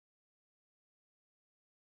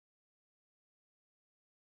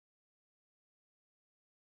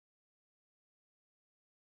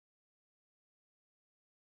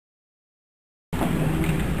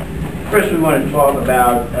First, we want to talk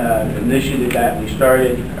about an initiative that we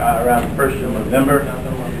started around the 1st of November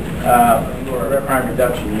for our crime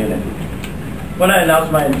reduction unit. When I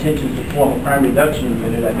announced my intention to form a crime reduction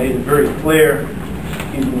unit, I made it very clear,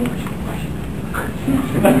 excuse me,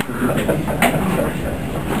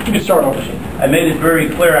 You can start over. I made it very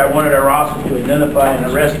clear I wanted our office to identify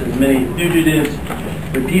and arrest as many fugitives,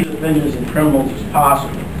 repeat offenders, and criminals as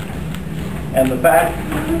possible. And the fact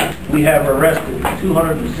we have arrested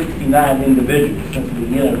 269 individuals since the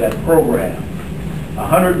beginning of that program.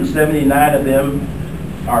 179 of them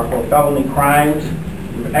are for felony crimes.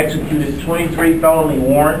 We've executed 23 felony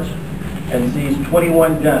warrants and seized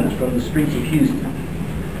 21 guns from the streets of Houston.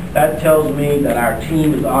 That tells me that our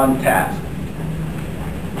team is on task.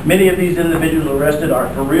 Many of these individuals arrested are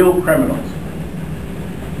for real criminals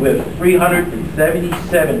with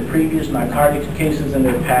 377 previous narcotics cases in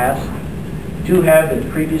their past. 2 have been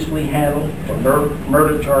previously handled for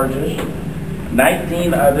murder charges,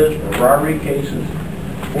 19 others for robbery cases,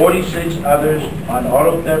 46 others on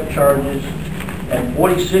auto theft charges, and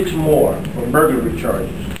 46 more for burglary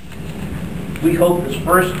charges. We hope this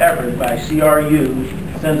first effort by CRU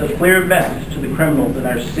sends a clear message to the criminals in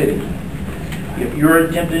our city. If you're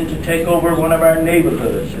attempting to take over one of our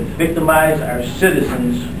neighborhoods and victimize our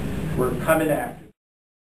citizens, we're coming after you.